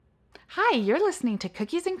Hi, you're listening to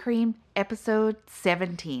Cookies and Cream, episode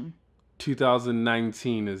 17.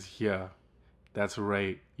 2019 is here. That's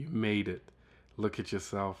right. You made it. Look at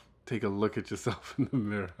yourself. Take a look at yourself in the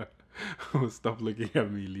mirror. Stop looking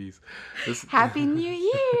at me, Lise. Happy New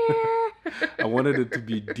Year! I wanted it to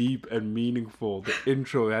be deep and meaningful. The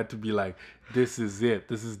intro had to be like, this is it.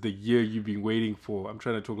 This is the year you've been waiting for. I'm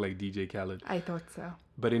trying to talk like DJ Khaled. I thought so.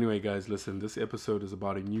 But anyway, guys, listen. This episode is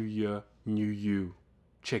about a new year, new you.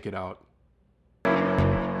 Check it out.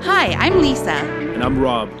 Hi, I'm Lisa. And I'm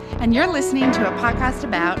Rob. And you're listening to a podcast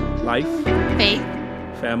about Life, faith,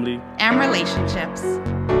 family, and relationships.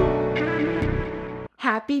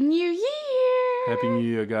 Happy New Year! Happy New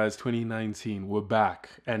Year, guys. 2019. We're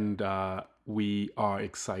back. And we are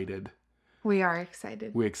excited. We are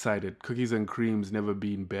excited. We're excited. Cookies and Cream's never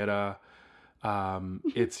been better.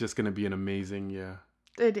 It's just going to be an amazing year.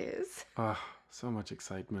 It is. So much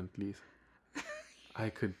excitement, Lise. I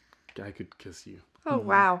could kiss you. Oh,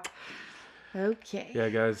 wow. Okay. Yeah,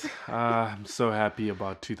 guys. I'm so happy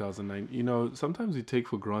about 2009. You know, sometimes we take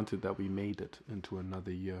for granted that we made it into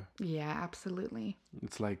another year. Yeah, absolutely.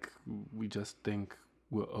 It's like we just think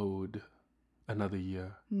we're owed another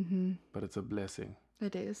year. Mm-hmm. But it's a blessing.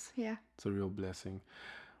 It is, yeah. It's a real blessing.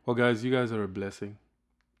 Well, guys, you guys are a blessing.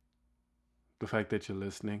 The fact that you're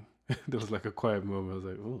listening. There was like a quiet moment. I was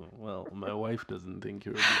like, oh, well, my wife doesn't think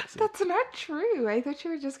you're a blessing. That's not true. I thought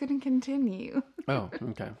you were just going to continue. Oh,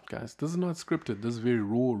 okay, guys. This is not scripted. This is very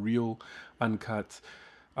raw, real, uncut.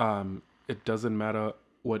 It doesn't matter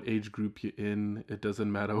what age group you're in. It doesn't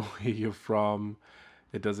matter where you're from.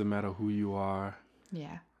 It doesn't matter who you are.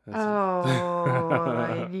 Yeah.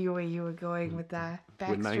 I knew where you were going with that.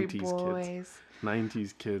 We're Backstreet 90s Boys. kids.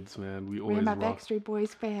 90s kids, man. We We're always my rock. Backstreet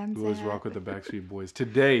Boys fans. We always rock with the Backstreet Boys.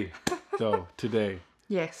 Today, though,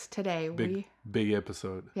 Yes, today big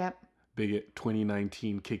episode. Yep. Big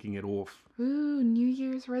 2019 kicking it off. Ooh, New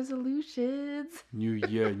Year's resolutions. New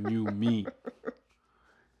year, new me.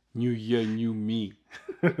 New year, new me.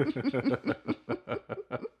 Do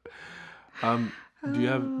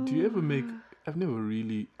you ever make? I've never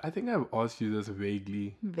really. I think I've asked you this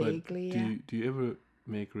vaguely. Vaguely, but yeah. Do you ever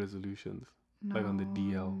make resolutions? No, Like on the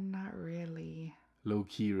DL? Not really. Low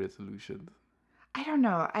key resolutions. I don't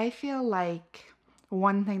know. I feel like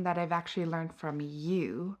one thing that I've actually learned from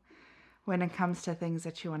you when it comes to things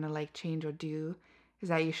that you want to like change or do is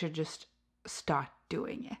that you should just start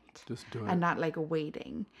doing it. Just do it. And not like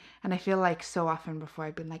waiting. And I feel like so often before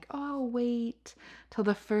I've been like, oh, I'll wait till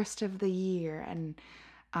the first of the year. And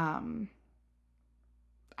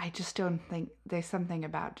I just don't think there's something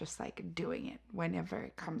about just like doing it whenever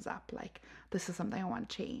it comes up. Like, this is something I want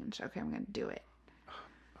to change. Okay, I'm going to do it.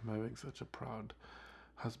 I'm having such a proud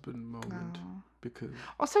husband moment because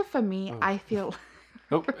also for me, I feel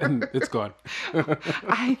and it's gone.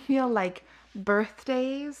 I feel like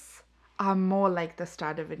birthdays are more like the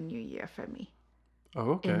start of a new year for me.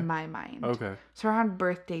 Oh, okay. In my mind. Okay. So around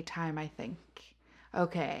birthday time, I think,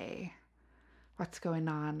 okay, what's going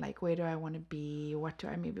on? Like, where do I want to be? What do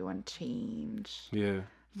I maybe want to change? Yeah.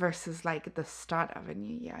 Versus like the start of a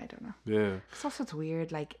new year. I don't know. Yeah. It's also it's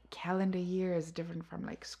weird. Like calendar year is different from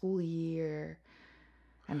like school year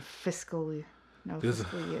and fiscal. No,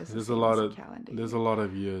 fiscal years. There's a lot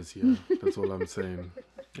of years here. That's all I'm saying.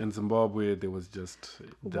 In Zimbabwe, there was just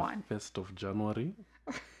the 1st of January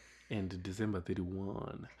and December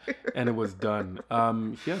 31, and it was done.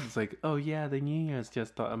 Here it's like, oh yeah, the New Year's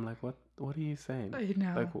just started. I'm like, what? What are you saying? I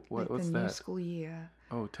know. Like, what's the that? New school year.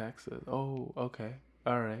 Oh, taxes. Oh, okay.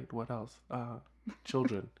 All right. What else?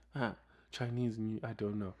 Children. Chinese New. I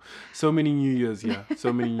don't know. So many New Years. Yeah.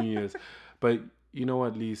 So many New Years. But you know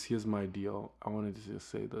what, Lise? Here's my deal. I wanted to just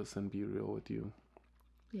say this and be real with you.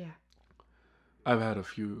 Yeah. I've had a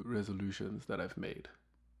few resolutions that I've made.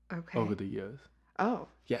 Okay. Over the years. Oh.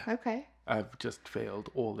 Yeah. Okay. I've just failed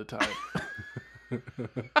all the time.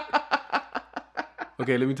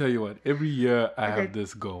 Okay, let me tell you what. Every year I have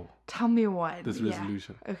this goal. Tell me what. This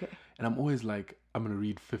resolution. Okay. And I'm always like, I'm going to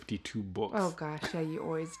read 52 books. Oh gosh, yeah, you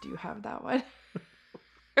always do have that one.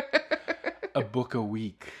 A book a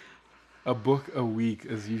week. A book a week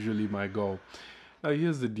is usually my goal. Now,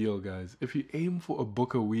 here's the deal, guys. If you aim for a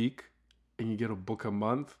book a week and you get a book a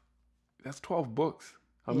month, that's 12 books.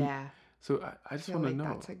 Yeah. So I just want to know.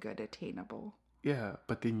 That's a good attainable. Yeah,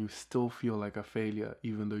 but then you still feel like a failure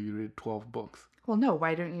even though you read 12 books. Well, no,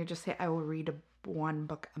 why don't you just say, I will read one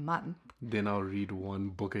book a month? Then I'll read one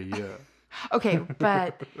book a year. Okay,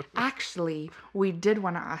 but actually, we did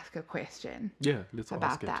want to ask a question. Yeah, let's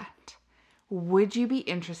about ask it. that. Would you be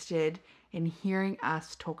interested in hearing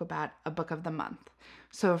us talk about a book of the month?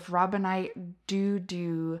 So if Rob and I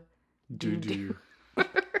do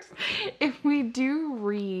we do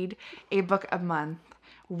read a book a month,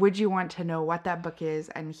 would you want to know what that book is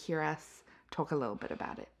and hear us talk a little bit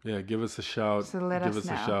about it? Yeah, give us a shout. So let give us us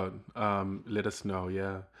know. a shout. Let us know.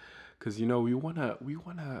 Yeah, because we want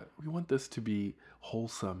this to be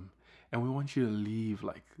wholesome, and we want you to leave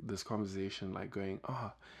like this conversation like going,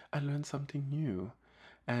 I learned something new,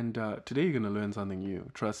 and today you're gonna learn something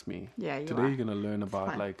new. Trust me. Yeah, today you're gonna learn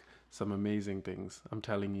about like some amazing things. I'm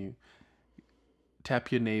telling you.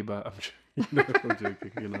 Tap your neighbor. I'm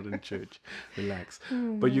joking. You're not in church. Relax.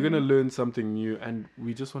 But you're going to learn something new. And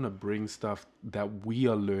we just want to bring stuff that we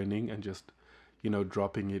are learning and just,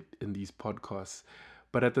 dropping it in these podcasts.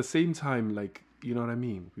 But at the same time, like, you know what I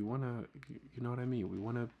mean? We want to, you know what I mean? We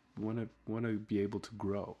want to be able to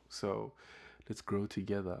grow. So let's grow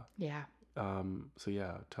together. Yeah. So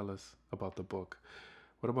yeah, tell us about the book.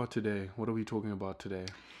 What about today? What are we talking about today?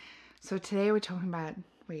 So today we're talking about,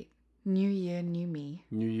 New Year, New Me.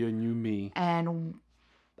 New Year, New Me. And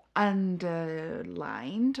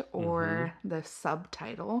underlined or the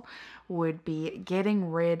subtitle would be Getting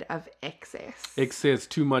Rid of Excess. Excess,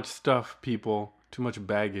 too much stuff, people. Too much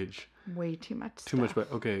baggage. Way too much stuff. Too much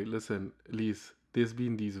baggage. Okay, listen, Lise, there's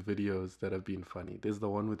been these videos that have been funny. There's the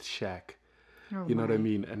one with Shaq. You know what I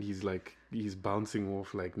mean? And he's bouncing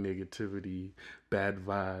off like negativity, bad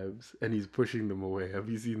vibes, and he's pushing them away. Have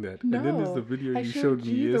you seen that? No, and then there's the video you showed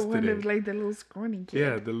me yesterday. The one of like the little scrawny kid.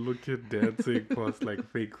 Yeah, the little kid dancing past like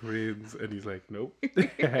fake friends, and he's like, nope,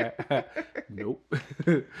 nope.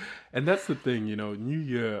 And that's the thing, New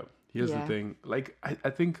Year. Here's the thing. Like,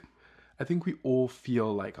 I think we all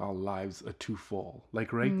feel like our lives are too full.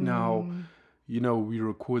 Like right now, we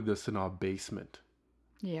record this in our basement.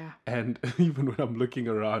 Yeah. And even when I'm looking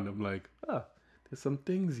around, I'm like, there's some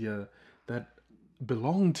things here that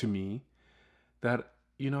belong to me that,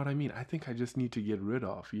 you know what I mean? I think I just need to get rid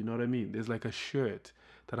of. You know what I mean? There's like a shirt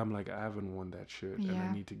that I'm like, I haven't worn that shirt and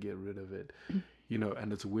I need to get rid of it.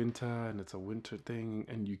 And it's winter and it's a winter thing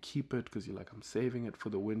and you keep it because you're like, I'm saving it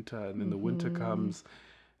for the winter. And then the winter comes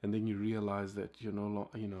and then you realize that you're no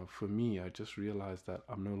longer, for me, I just realized that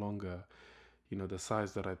I'm no longer the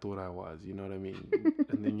size that I thought I was, you know what I mean?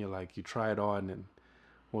 And then you're like, you try it on and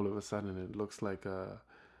all of a sudden it looks like a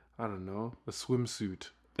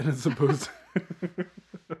swimsuit. And it's supposed to...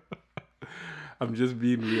 I'm just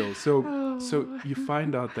being real. So you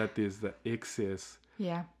find out that there's the excess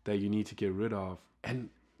that you need to get rid of. And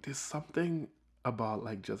there's something about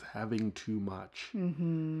like just having too much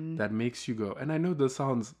that makes you go. And I know this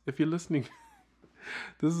sounds, if you're listening,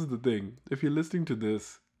 this is the thing. If you're listening to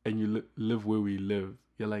this, and you live where we live,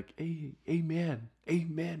 you're like, hey, amen,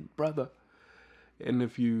 brother. And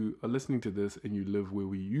if you are listening to this and you live where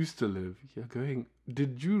we used to live, you're going,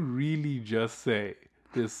 did you really just say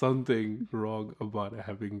there's something wrong about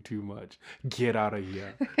having too much? Get out of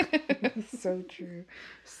here. So true.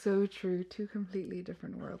 So true. Two completely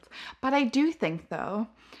different worlds. But I do think, though,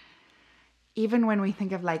 even when we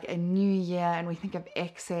think of like a new year and we think of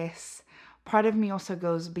excess, part of me also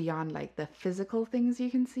goes beyond like the physical things you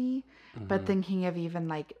can see, but thinking of even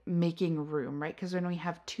like making room, right? Because when we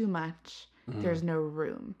have too much, there's no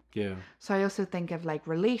room. Yeah. So I also think of like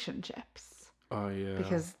relationships. Oh, yeah.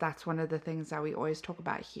 Because that's one of the things that we always talk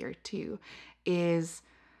about here too, is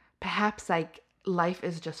perhaps like life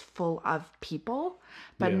is just full of people,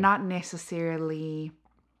 but not necessarily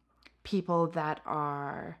people that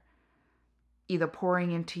are either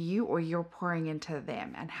pouring into you or you're pouring into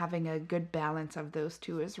them, and having a good balance of those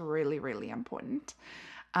two is really, really important.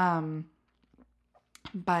 But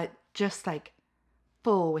just like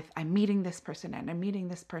full with, I'm meeting this person and I'm meeting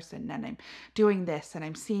this person and I'm doing this and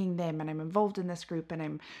I'm seeing them and I'm involved in this group and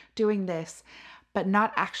I'm doing this, but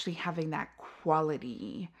not actually having that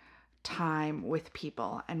quality time with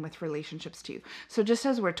people and with relationships too. So just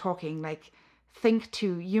as we're talking, like, think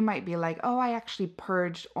too, you might be like, oh, I actually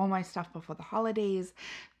purged all my stuff before the holidays.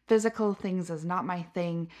 Physical things is not my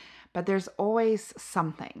thing, but there's always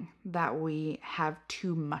something that we have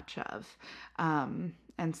too much of.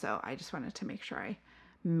 And so I just wanted to make sure I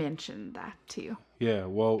mentioned that too. Yeah,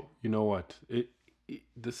 well, you know what?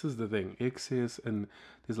 This is the thing. Excess, and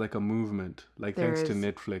there's like a movement, like thanks to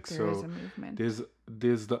Netflix. There is a movement.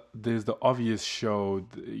 There's the obvious show,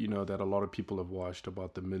 that a lot of people have watched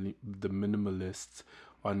about the minimalists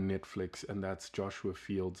on Netflix, and that's Joshua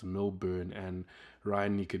Fields, Milburn, and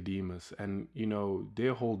Ryan Nicodemus. And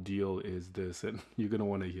their whole deal is this, and you're gonna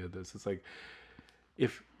want to hear this. It's like,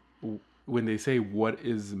 when they say what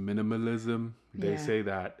is minimalism, they say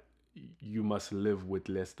that you must live with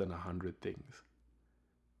less than 100 things.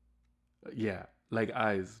 Yeah, like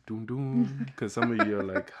eyes, doom doom, because some of you are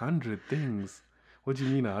like 100 things. What do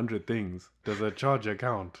you mean 100 things? Does a charger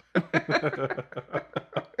count?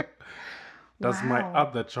 Does my Wow.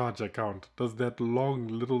 other charger count? Does that long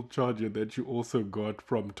little charger that you also got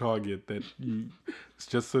from Target that you it's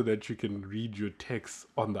just so that you can read your texts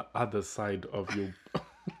on the other side of your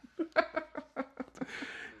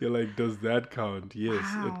You're like, does that count? Yes,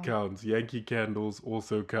 Wow. it counts. Yankee candles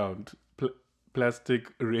also count.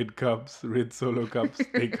 Plastic red cups, red Solo cups,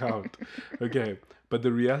 they count. Okay, but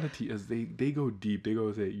the reality is they go deep. They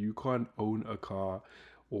go say you can't own a car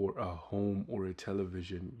or a home or a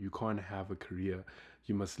television. You can't have a career.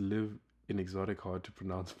 You must live in exotic, hard to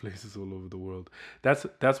pronounce places all over the world.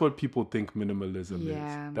 That's what people think minimalism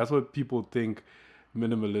Yeah. is. That's what people think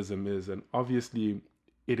minimalism is, and obviously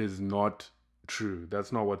it is not true.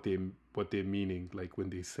 That's not what they're meaning. Like when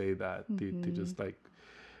they say that, they just like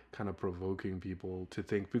kind of provoking people to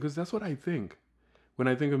think, because that's what I think when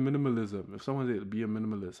I think of minimalism. If someone says be a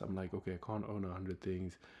minimalist, I'm like, okay, I can't own 100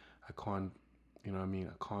 things. I can't, you know what I mean?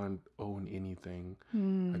 I can't own anything.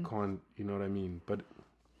 I can't, you know what I mean? But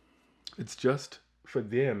it's just for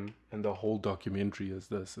them, and the whole documentary is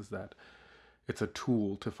that it's a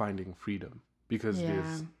tool to finding freedom, because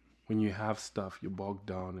there's when you have stuff, you're bogged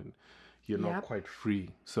down and you're not quite free.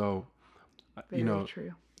 So, Very you know,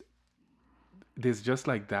 true. there's just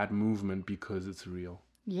like that movement because it's real.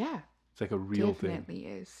 Yeah. It's like a real Definitely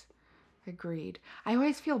thing. is. Agreed. I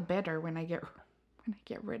always feel better when I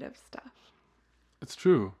get rid of stuff. It's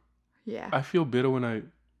true. Yeah. I feel better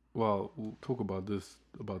when we'll talk about this,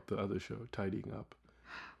 about the other show, Tidying Up.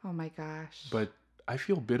 Oh my gosh. But I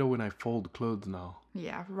feel better when I fold clothes now.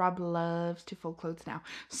 Yeah, Rob loves to fold clothes now.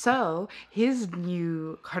 So his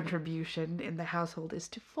new contribution in the household is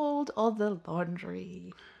to fold all the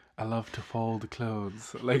laundry. I love to fold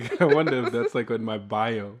clothes. Like, I wonder if that's like on my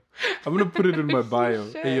bio. I'm going to put it in my bio.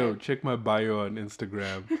 Hey, yo, check my bio on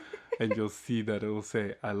Instagram. And you'll see that it'll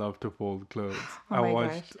say, I love to fold clothes. Oh I my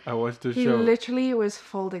watched the He show. literally was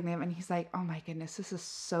folding them and he's like, oh my goodness, this is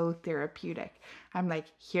so therapeutic. I'm like,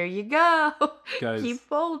 here you go. Guys, keep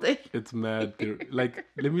folding. It's mad. Like,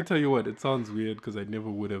 let me tell you what, it sounds weird because I never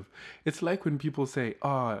would have. It's like when people say,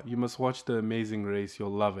 you must watch The Amazing Race, you'll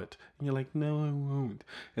love it. And you're like, no, I won't.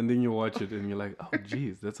 And then you watch it and you're like, oh,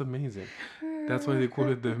 geez, that's amazing. That's why they call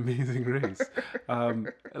it The Amazing Race.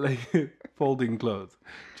 Like, folding clothes.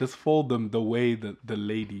 Just fold them the way that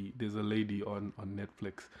there's a lady on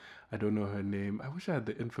Netflix. I don't know her name. I wish I had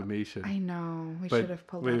the information. I know. We should have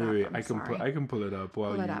pulled it up. Wait. I can pull it up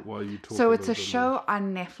while you talk. So it's a show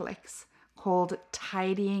on Netflix called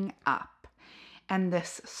Tidying Up. And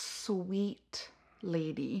this sweet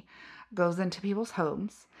lady goes into people's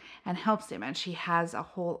homes and helps them. And she has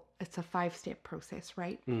it's a 5-step process,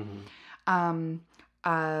 right? Mm-hmm.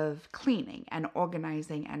 Of cleaning and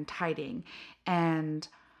organizing and tidying. And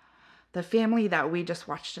the family that we just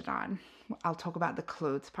watched it on, I'll talk about the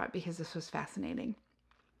clothes part because this was fascinating.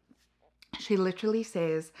 She literally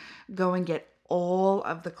says, go and get all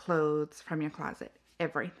of the clothes from your closet,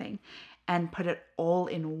 everything, and put it all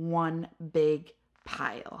in one big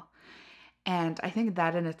pile. And I think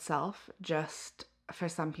that in itself, just for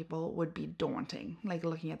some people, would be daunting, like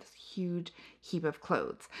looking at this huge heap of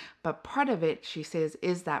clothes. But part of it, she says,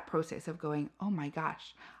 is that process of going, oh my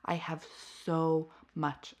gosh, I have so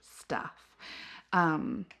much stuff.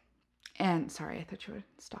 And sorry, I thought you were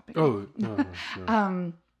stopping. Oh, no.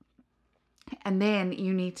 And then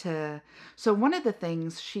you need to, so one of the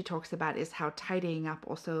things she talks about is how tidying up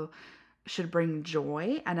also should bring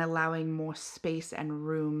joy and allowing more space and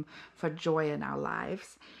room for joy in our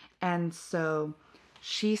lives. And so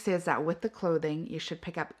she says that with the clothing, you should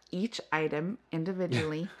pick up each item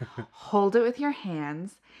individually, hold it with your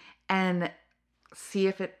hands, and see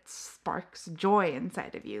if it sparks joy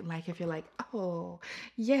inside of you. Like if you're like, oh,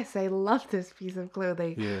 yes, I love this piece of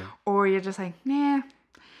clothing. Yeah. Or you're just like, nah.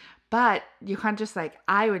 But you can't just like,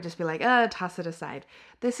 I would just be like, toss it aside.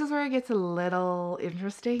 This is where it gets a little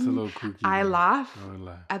interesting. It's a little kooky. I laugh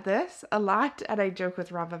at this a lot and I joke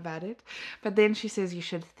with Rob about it. But then she says you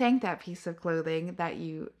should thank that piece of clothing that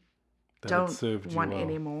you don't want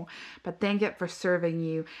anymore. But thank it for serving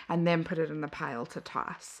you and then put it in the pile to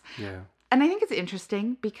toss. Yeah. And I think it's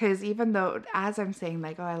interesting because even though, as I'm saying,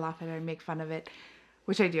 like, oh, I laugh at it, I make fun of it,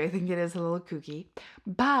 which I do, I think it is a little kooky.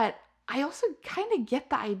 But I also kind of get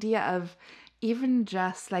the idea of even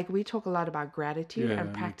just, like, we talk a lot about gratitude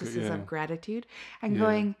and practices of gratitude and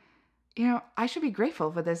going, you know, I should be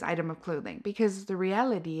grateful for this item of clothing because the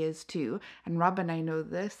reality is too, and Rob and I know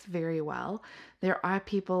this very well, there are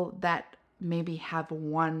people that maybe have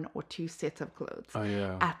 1 or 2 sets of clothes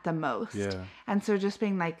at the most. Yeah. And so just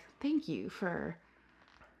being like, thank you for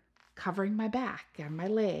covering my back and my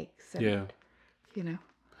legs and you know.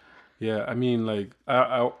 Yeah, I mean, like,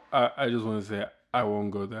 I just want to say I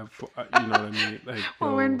won't go that far. You know what I mean? Like,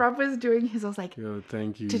 Well, when Rob was doing his, I was like, yo,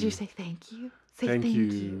 thank you. did you say thank you? Say Thank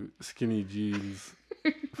you, Skinny Jeans,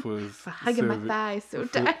 for hugging my thighs so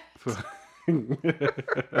tight.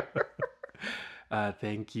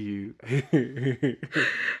 Thank you.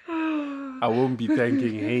 I won't be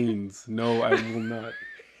thanking Haynes. No, I will not.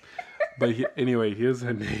 But anyway, here's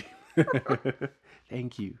her name.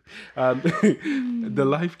 Thank you. The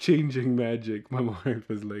life-changing magic. My wife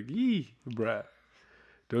was like, "Yee, bruh,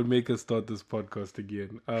 don't make us start this podcast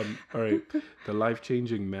again." All right. The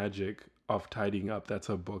life-changing magic of tidying up. That's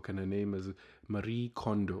her book, and her name is Marie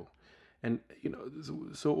Kondo. And this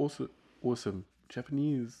is so also awesome.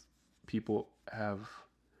 Japanese people have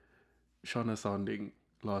Shona sounding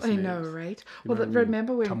last names. I know, right? Well,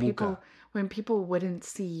 remember when people wouldn't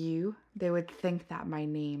see you, they would think that my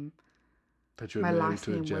last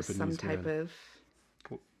name was some type of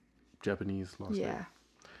Japanese last name.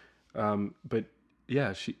 Yeah. But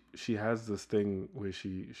yeah, she has this thing where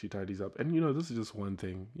she tidies up, and this is just one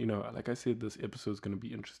thing. Like I said, this episode is going to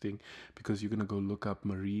be interesting because you're going to go look up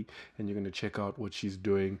Marie and you're going to check out what she's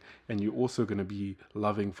doing, and you're also going to be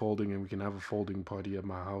loving folding, and we can have a folding party at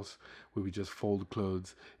my house where we just fold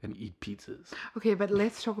clothes and eat pizzas. Okay, but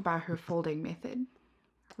let's talk about her folding method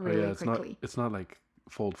really quickly. It's not like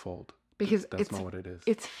fold because that's not what it is.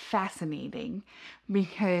 It's fascinating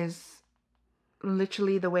because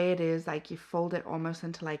literally the way it is, like, you fold it almost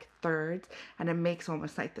into like thirds and it makes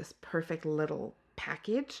almost like this perfect little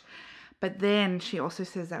package. But then she also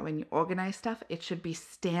says that when you organize stuff, it should be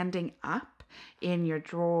standing up in your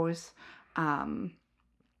drawers,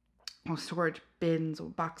 or storage bins or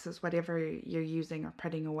boxes, whatever you're using or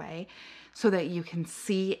putting away, so that you can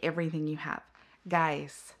see everything you have.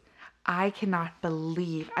 Guys, I cannot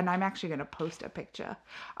believe, and I'm actually going to post a picture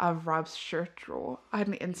of Rob's shirt drawer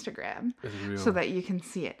on Instagram so that you can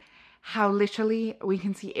see it. How literally we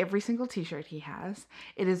can see every single t-shirt he has.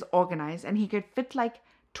 It is organized, and he could fit like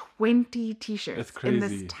 20 t-shirts in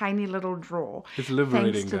this tiny little drawer. It's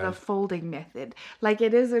liberating, thanks to the folding method. Like,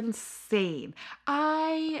 it is insane.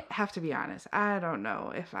 I have to be honest, I don't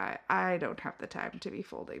know if I don't have the time to be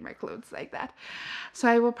folding my clothes like that. So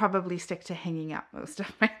I will probably stick to hanging out most of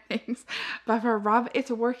my things. But for Rob, it's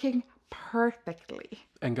working perfectly.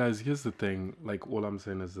 And guys, here's the thing. Like, all I'm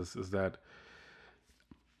saying is this, is that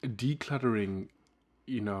decluttering,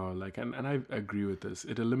 and I agree with this,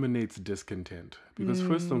 it eliminates discontent, because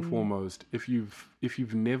first and foremost, if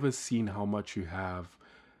you've never seen how much you have,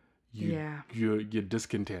 you're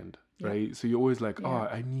discontent, right? So you're always like, oh,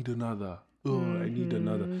 I need another. I need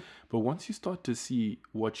another. But once you start to see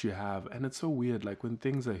what you have, and it's so weird, like when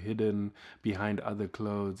things are hidden behind other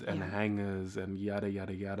clothes and hangers and yada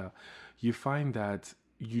yada yada, you find that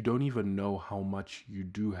you don't even know how much you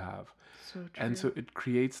do have. So true. And so it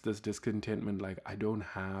creates this discontentment, like, I don't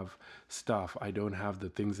have stuff, I don't have the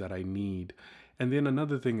things that I need. And then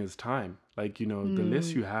another thing is time. Like, the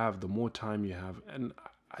less you have, the more time you have. And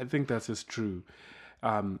I think that's just true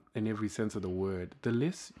in every sense of the word. The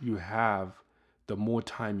less you have, the more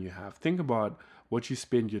time you have. Think about what you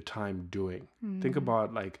spend your time doing. Think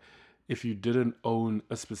about, like, if you didn't own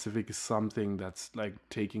a specific something that's like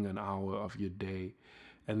taking an hour of your day,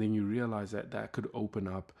 and then you realize that could open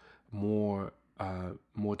up more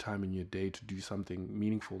time in your day to do something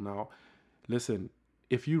meaningful. Now, listen,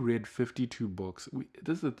 if you read 52 books,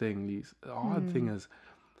 this is the thing, Lise. The hard thing is,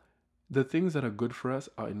 the things that are good for us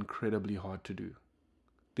are incredibly hard to do.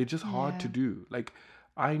 They're just hard to do. Like,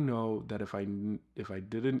 I know that if I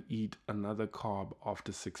didn't eat another carb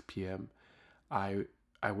after 6 p.m., I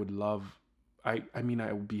would I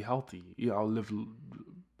would be healthy. I'll live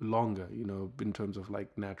longer, in terms of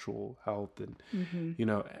like natural health and,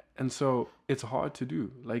 and so it's hard to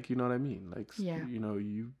do. Like, you know what I mean? Like,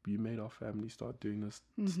 you made our family start doing this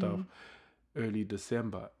stuff early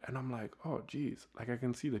December, and I'm like, oh geez, like I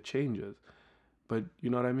can see the changes. But you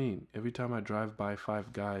know what I mean? Every time I drive by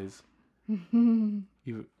Five Guys, even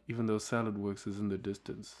though Salad Works is in the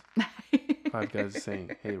distance, Five Guys is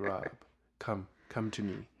saying, hey Rob, come to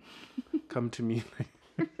me. Come to me.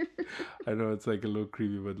 I know it's like a little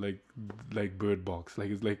creepy, but like Bird Box. Like,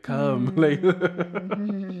 it's like, come. Like,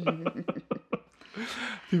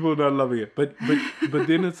 people are not loving it. But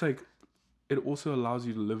then it's like, it also allows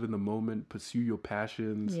you to live in the moment, pursue your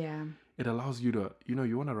passions. Yeah. It allows you to,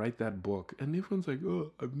 you want to write that book. And everyone's like,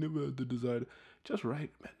 oh, I've never had the desire. Just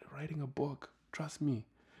write, man. Writing a book, trust me.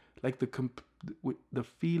 Like the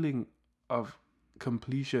feeling of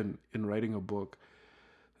completion in writing a book,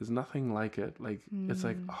 there's nothing like it. Like, it's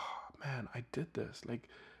like, oh man, I did this. Like,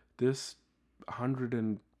 this 100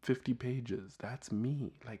 and 50 pages. That's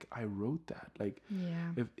me. Like, I wrote that. Like,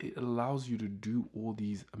 Yeah. if it allows you to do all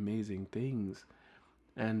these amazing things,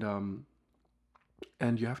 and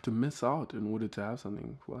you have to miss out in order to have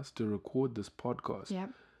something. For us to record this podcast,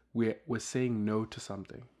 Yep. we're saying no to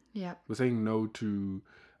something. Yep. We're saying no to,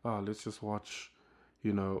 let's just watch,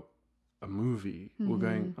 a movie. We're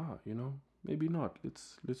going, maybe not.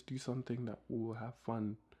 Let's do something that we'll have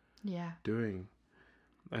fun doing.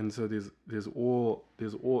 And so there's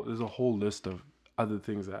a whole list of other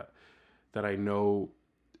things that I know,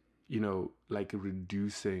 like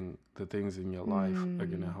reducing the things in your life are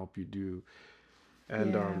gonna help you do.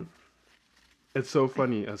 And it's so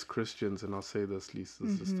funny as Christians, and I'll say this, Lisa,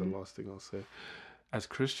 this is just the last thing I'll say. As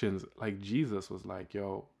Christians, like Jesus was like,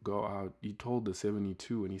 yo, go out. He told the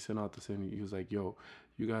 72 and he sent out the 70. He was like, yo,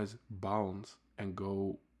 you guys bounce and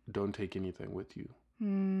go. Don't take anything with you.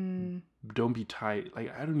 Don't be tight.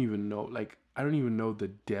 Like, I don't even know the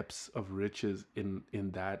depths of riches in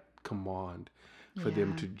that command for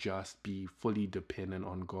them to just be fully dependent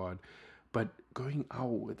on God. But going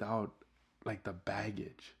out without like the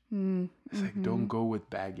baggage, it's like, don't go with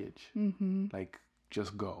baggage. Like,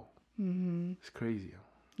 just go. It's crazy.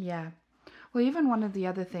 Yeah. Well, even one of the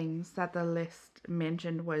other things that the list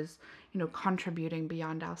mentioned was, contributing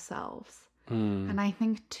beyond ourselves. And I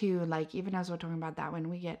think too, like, even as we're talking about that, when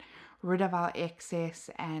we get rid of our excess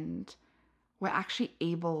and we're actually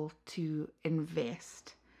able to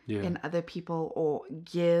invest in other people or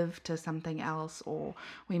give to something else, or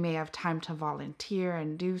we may have time to volunteer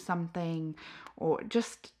and do something, or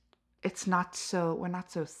just, we're not so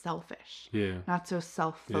selfish, not so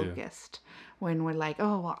self-focused when we're like,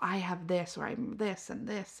 oh, well, I have this, or I'm this and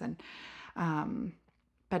this. And,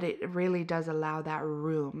 but it really does allow that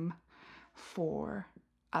room for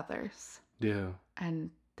others. Yeah. And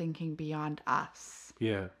thinking beyond us.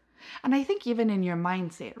 Yeah. And I think even in your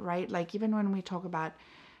mindset, right? Like, even when we talk about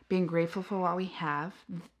being grateful for what we have,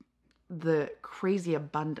 the crazy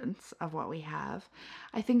abundance of what we have,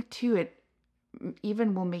 I think too, it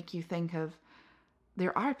even will make you think of,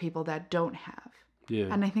 there are people that don't have. Yeah.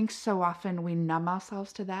 And I think so often we numb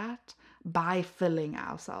ourselves to that by filling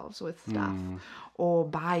ourselves with stuff or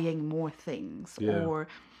buying more things, or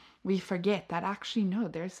we forget that actually, no,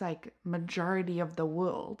 there's like majority of the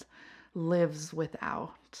world lives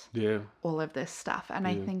without all of this stuff. And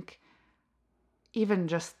I think even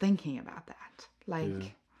just thinking about that,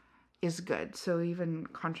 like, is good. So even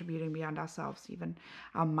contributing beyond ourselves, even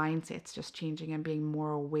our mindsets just changing and being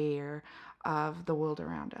more aware of the world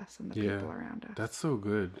around us and the people around us. That's so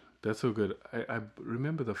good. That's so good. I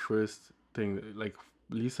remember the first thing, like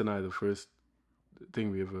Lisa and I, the first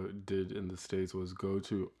thing we ever did in the States was go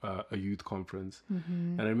to a youth conference.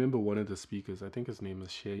 And I remember one of the speakers, I think his name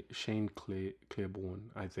is Shane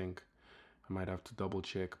Claiborne, I think. I might have to double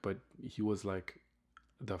check, but he was like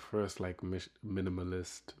the first like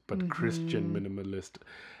minimalist, but Christian minimalist.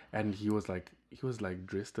 And he was like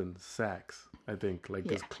dressed in sacks, I think. Like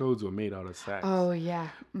his clothes were made out of sacks. Oh yeah.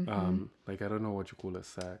 Like, I don't know what you call a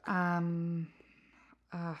sack.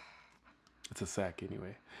 It's a sack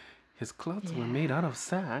anyway. His clothes were made out of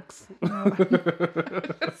sacks.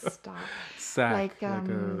 Stop. Sack,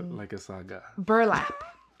 like a saga. Burlap.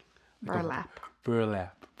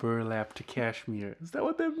 Burlap to cashmere. Is that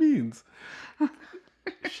what that means?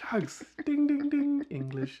 Shucks. Ding, ding, ding.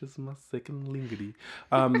 English is my second linguity.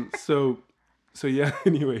 So yeah,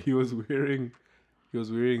 anyway, he was wearing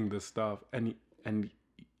this stuff, and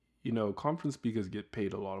conference speakers get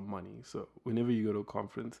paid a lot of money. So whenever you go to a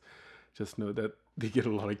conference, just know that they get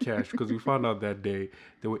a lot of cash, because we found out that day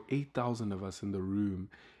there were 8,000 of us in the room,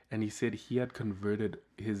 and he said he had converted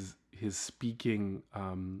his speaking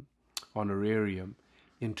honorarium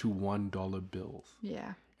into $1 bills.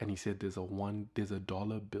 Yeah. And he said there's a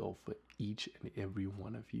 $1 bill for each and every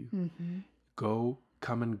one of you. Go,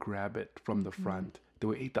 come and grab it from the front. There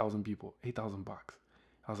were 8,000 people, $8,000.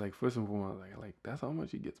 I was like, first and foremost, like that's how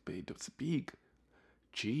much he gets paid to speak.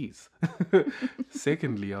 Jeez.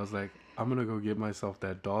 Secondly, I was like, I'm gonna go get myself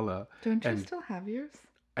that $1. Don't you still have yours?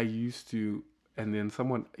 I used to, and then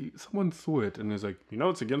someone saw it and was like,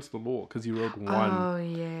 it's against the law, because he wrote one. Oh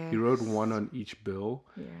yeah. He wrote one on each bill.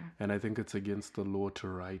 Yeah. And I think it's against the law to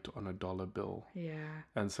write on a $1 bill. Yeah.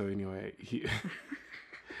 And so anyway, he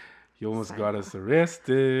almost got us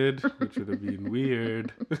arrested, which would have been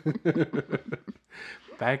weird.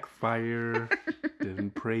 Backfire.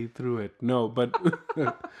 Didn't pray through it. No, but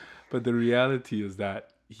the reality is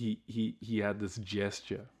that he had this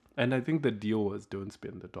gesture, and I think the deal was, don't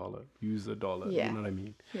spend $1, use $1. Yeah. You know what I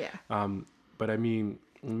mean? Yeah. But I mean,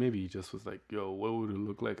 maybe he just was like, yo, what would it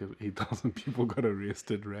look like if 8,000 people got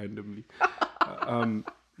arrested randomly?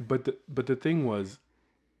 but the thing was,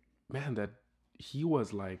 man, that he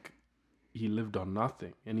was like, he lived on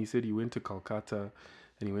nothing. And he said he went to Calcutta,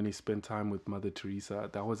 and when he spent time with Mother Teresa,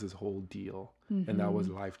 that was his whole deal. And that was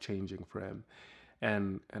life changing for him.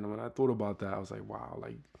 And when I thought about that, I was like, wow,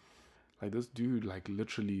 like this dude like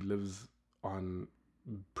literally lives on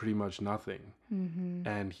pretty much nothing.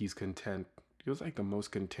 And he's content. He was like the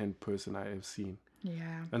most content person I have seen.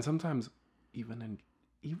 Yeah. And sometimes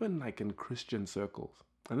even like in Christian circles,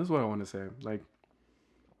 and this is what I want to say, like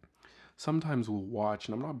sometimes we'll watch,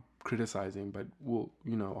 and I'm not criticizing, but we'll,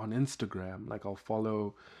 on Instagram, like I'll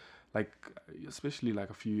follow, like especially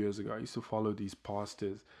like a few years ago, I used to follow these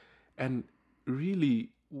pastors, and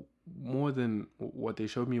really more than what they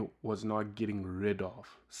showed me was not getting rid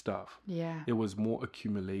of stuff. Yeah. It was more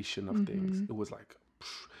accumulation of things. It was like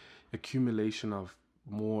accumulation of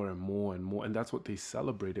more and more and more, and that's what they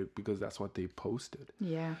celebrated because that's what they posted.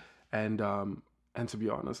 Yeah. And to be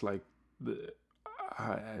honest, like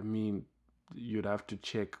I mean, you'd have to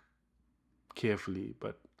check carefully,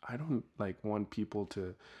 but I don't like want people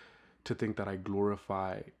to think that I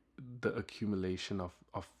glorify the accumulation of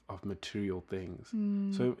material things.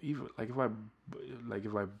 So even like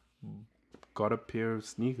if I got a pair of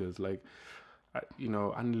sneakers, like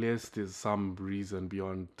unless there's some reason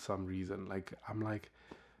beyond some reason, like I'm like,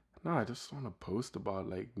 no, I just want to post about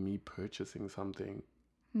like me purchasing something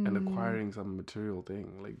and acquiring some material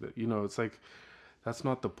thing, like that. It's like that's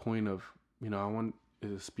not the point of, I want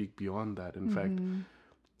to speak beyond that, in fact.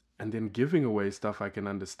 And then giving away stuff, I can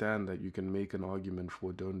understand that you can make an argument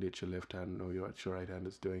for don't let your left hand know what your right hand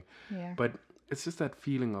is doing. Yeah. But it's just that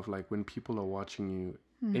feeling of like when people are watching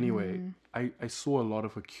you. Anyway, I saw a lot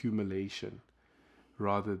of accumulation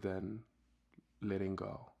rather than letting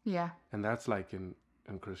go. Yeah. And that's like in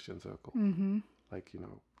Christian circle. Like,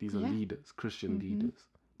 these are leaders, Christian leaders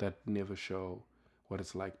that never show what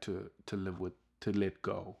it's like to live with, to let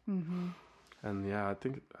go. And yeah, I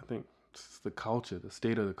think it's the culture, the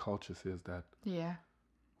state of the culture says that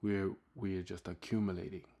we're just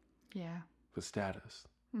accumulating for status.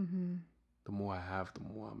 The more I have, the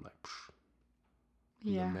more I'm like,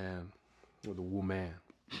 I'm the man or the woman.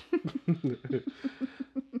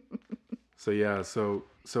 So yeah, so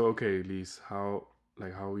okay, Lise, how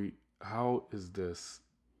is this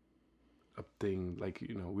a thing? Like,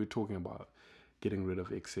 we're talking about getting rid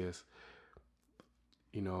of excess.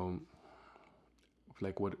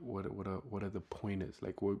 Like what are the pointers?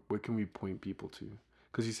 Like where can we point people to?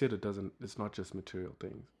 Because you said it's not just material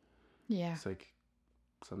things. Yeah. It's like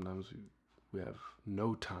sometimes we have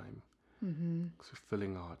no time. Because we're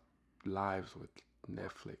filling our lives with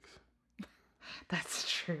Netflix.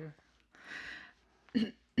 That's true.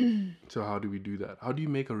 So how do we do that? How do you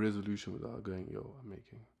make a resolution without going, I'm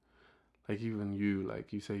making, like, even you,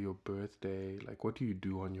 like you say your birthday, like what do you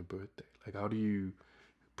do on your birthday? Like how do you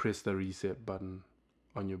press the reset button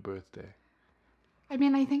on your birthday? I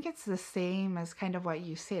mean, I think it's the same as kind of what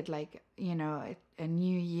you said, like, a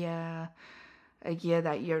new year, a year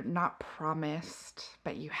that you're not promised,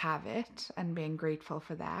 but you have it, and being grateful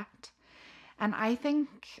for that. And I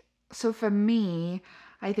think, so for me,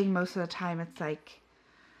 I think most of the time it's like,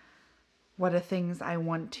 what are things I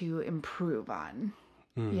want to improve on?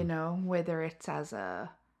 Whether it's as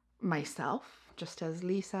myself, just as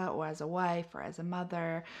Lisa, or as a wife, or as a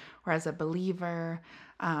mother, or as a believer.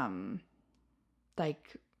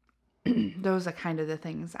 Like those are kind of the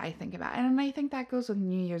things I think about. And I think that goes with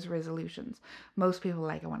New Year's resolutions. Most people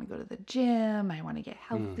I want to go to the gym. I want to get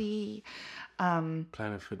healthy.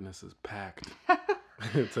 Planet Fitness is packed.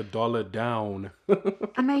 It's $1 down.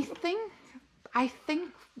 And I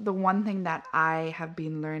think the one thing that I have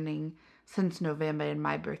been learning since November and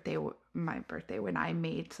my birthday when I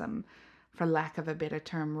made some, for lack of a better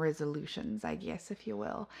term, resolutions, I guess, if you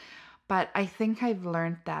will. But I think I've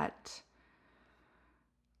learned that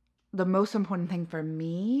the most important thing for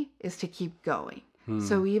me is to keep going.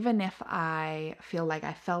 So even if I feel like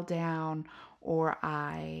I fell down or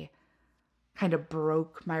I kind of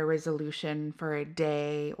broke my resolution for a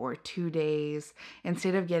day or 2 days,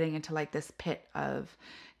 instead of getting into like this pit of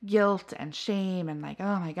guilt and shame and like,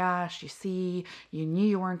 oh my gosh, you knew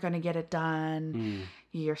you weren't going to get it done.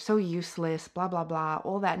 You're so useless, blah, blah, blah,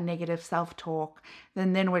 all that negative self-talk.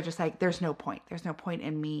 Then we're just like, there's no point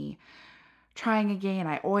in me trying again.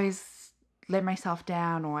 I always let myself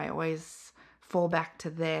down, or I always fall back to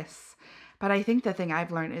this. But I think the thing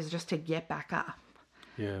I've learned is just to get back up.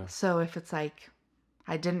 Yeah. So if it's like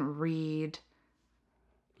I didn't read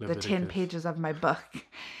the 10 pages of my book,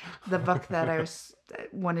 the book that I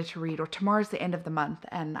wanted to read, or tomorrow's the end of the month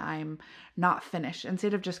and I'm not finished,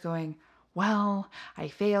 instead of just going, well, I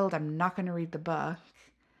failed, I'm not going to read the book,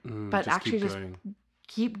 but just actually keep just going.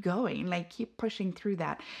 keep going, like keep pushing through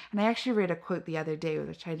that. And I actually read a quote the other day,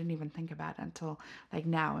 which I didn't even think about until like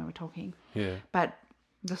now when we're talking. Yeah. But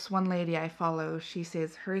this one lady I follow, she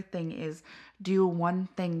says her thing is do one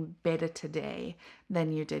thing better today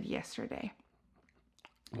than you did yesterday.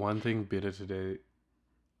 One thing better today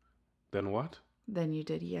than what? Than you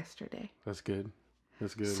did yesterday. That's good.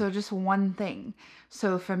 That's good. So just one thing.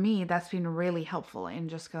 So for me, that's been really helpful in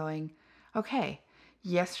just going, okay,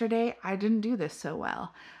 yesterday I didn't do this so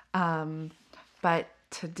well. But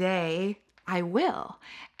today I will.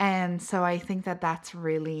 And so I think that that's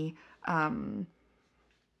really,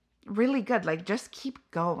 really good. Like just keep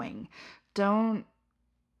going. Don't,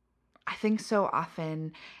 I think so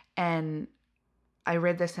often, and I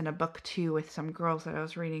read this in a book too with some girls that I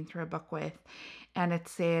was reading through a book with, and it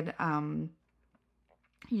said,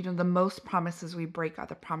 the most promises we break are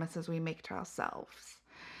the promises we make to ourselves.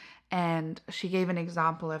 And she gave an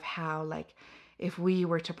example of how, like, if we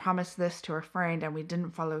were to promise this to a friend and we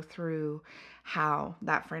didn't follow through, how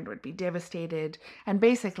that friend would be devastated. And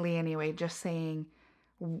basically, anyway, just saying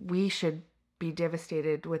we should be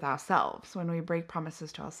devastated with ourselves when we break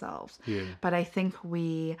promises to ourselves. Yeah. But I think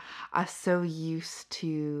we are so used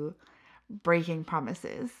to breaking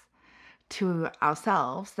promises to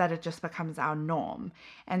ourselves that it just becomes our norm.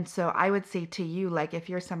 And so I would say to you, like, if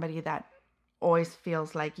you're somebody that always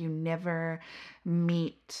feels like you never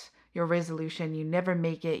meet your resolution, you never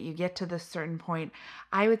make it, you get to this certain point,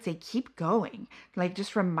 I would say keep going. Like,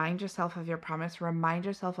 just remind yourself of your promise, remind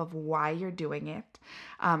yourself of why you're doing it.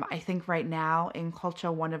 I think right now in culture,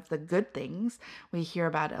 one of the good things we hear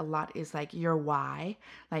about a lot is like your why,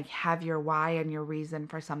 like have your why and your reason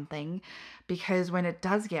for something. Because when it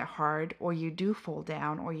does get hard, or you do fall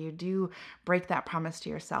down, or you do break that promise to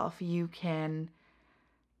yourself, you can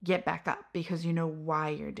get back up because you know why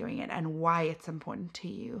you're doing it and why it's important to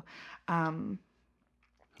you. And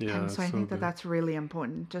so I think that that's really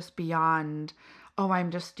important, just beyond, oh, I'm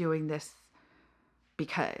just doing this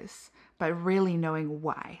because, but really knowing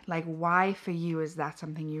why. Like, why for you is that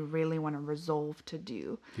something you really want to resolve to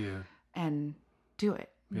do? Yeah. And do it.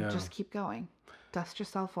 Yeah. Just keep going. Dust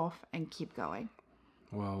yourself off and keep going.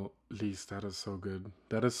 Well, Lise, that is so good.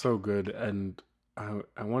 That is so good. And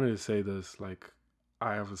I wanted to say this, like,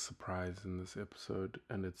 I have a surprise in this episode,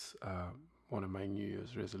 and it's one of my New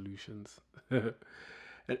Year's resolutions.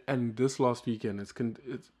 and this last weekend,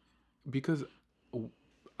 it's because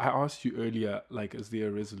I asked you earlier, like, is there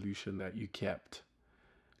a resolution that you kept,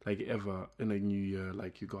 like, ever in a new year,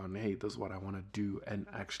 like you gone, hey, this is what I want to do, and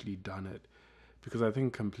actually done it? Because I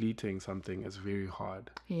think completing something is very hard.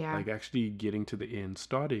 Yeah. Like actually getting to the end,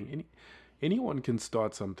 starting. Anyone can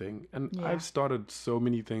start something, and I've started so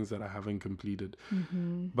many things that I haven't completed.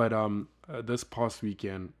 Mm-hmm. But this past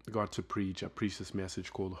weekend, I got to preach. I preached this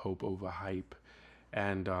message called Hope Over Hype,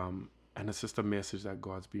 and it's just a message that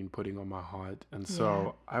God's been putting on my heart. And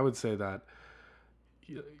so I would say that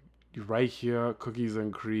right here, cookies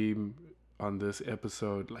and cream on this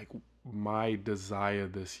episode, like my desire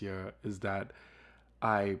this year is that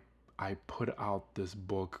I put out this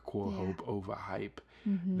book called Hope Over Hype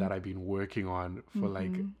that I've been working on for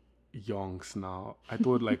like yonks now. I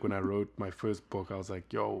thought like when I wrote my first book, I was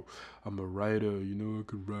like, yo, I'm a writer, I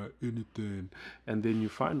could write anything. And then you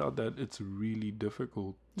find out that it's really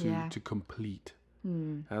difficult to complete.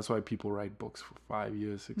 And that's why people write books for 5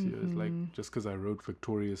 years, 6 years. Like just because I wrote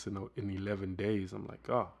Victorious in 11 days, I'm like,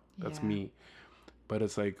 oh, that's me. But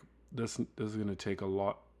it's like, this is going to take a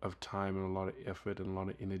lot of time and a lot of effort and a lot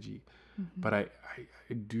of energy. But I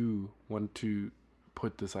do want to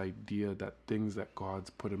put this idea that things that God's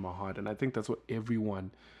put in my heart, and I think that's what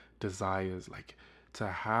everyone desires, like to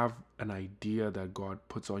have an idea that God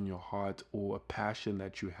puts on your heart, or a passion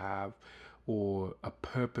that you have, or a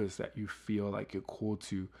purpose that you feel like you're called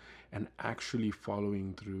to, and actually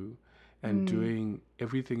following through and doing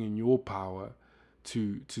everything in your power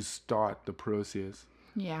to start the process.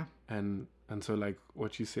 And so like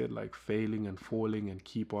what you said, like failing and falling and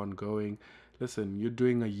keep on going. Listen, you're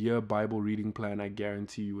doing a year Bible reading plan. I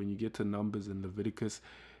guarantee you, when you get to Numbers and Leviticus,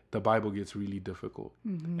 the Bible gets really difficult.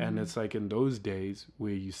 And it's like in those days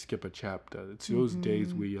where you skip a chapter. It's those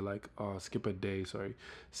days where you're like, oh, skip a day,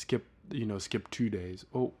 skip 2 days.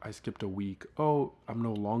 Oh, I skipped a week. Oh, I'm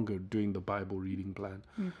no longer doing the Bible reading plan.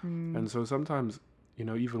 And so sometimes,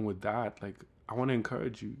 even with that, like I want to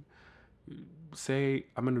encourage you, say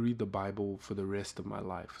I'm going to read the Bible for the rest of my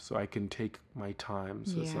life, so I can take my time,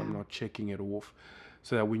 so I'm not checking it off,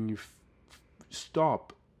 so that when you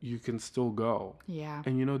stop, you can still go.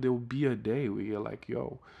 And there will be a day where you're like,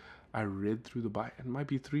 yo, I read through the Bible. It might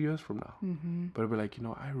be 3 years from now. But I'll be like,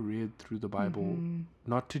 I read through the Bible,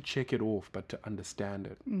 not to check it off, but to understand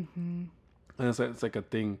it. And it's like a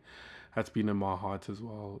thing that's been in my heart as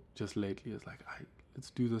well just lately. It's like, let's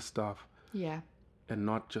do this stuff. Yeah. And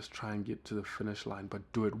not just try and get to the finish line, but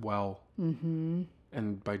do it well.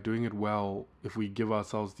 And by doing it well, if we give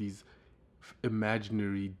ourselves these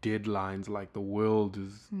imaginary deadlines, like the world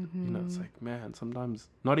is, it's like, man, sometimes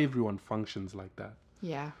not everyone functions like that.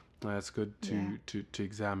 Yeah. That's good to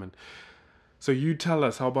examine. So you tell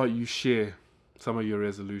us, how about you share some of your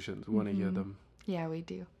resolutions? We want to hear them. Yeah, we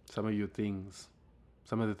do. Some of your things,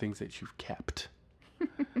 some of the things that you've kept.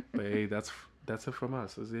 But hey, that's it from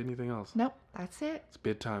us. Is there anything else? Nope, that's it. It's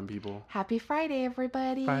bedtime, people. Happy Friday,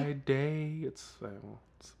 everybody. Friday. It's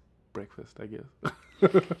breakfast, I guess.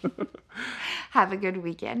 Have a good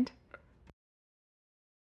weekend.